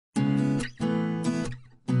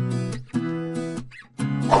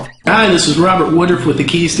Hi, this is Robert Woodruff with the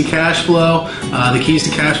Keys to Cashflow,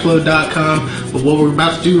 thekeystocashflow.com. But what we're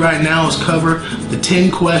about to do right now is cover the 10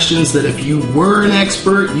 questions that if you were an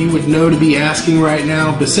expert, you would know to be asking right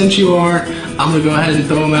now. But since you aren't, I'm going to go ahead and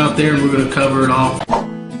throw them out there and we're going to cover it all.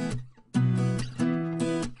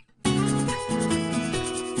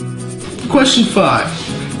 Question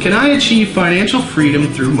 5. Can I achieve financial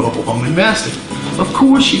freedom through mobile home investing? Of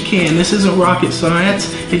course you can. This isn't rocket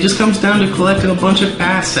science. It just comes down to collecting a bunch of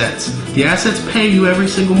assets. The assets pay you every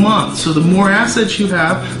single month. So the more assets you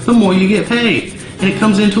have, the more you get paid. And it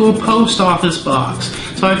comes into a post office box.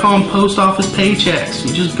 So I call them post office paychecks.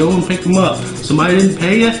 You just go and pick them up. Somebody didn't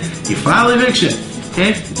pay you, you file eviction. Okay?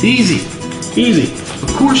 It's easy. Easy.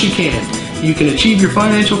 Of course you can. You can achieve your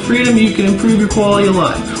financial freedom, you can improve your quality of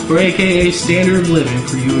life, or aka standard of living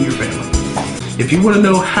for you and your family. If you want to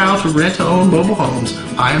know how to rent to own mobile homes,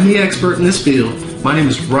 I am the expert in this field. My name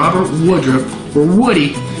is Robert Woodruff, or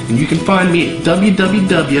Woody, and you can find me at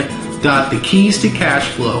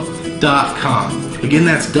www.thekeystocashflow.com. Again,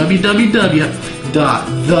 that's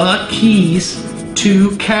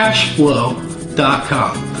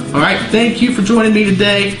www.thekeystocashflow.com. Alright, thank you for joining me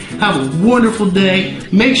today. Have a wonderful day.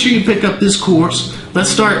 Make sure you pick up this course. Let's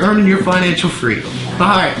start earning your financial freedom.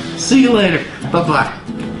 Alright, see you later. Bye-bye.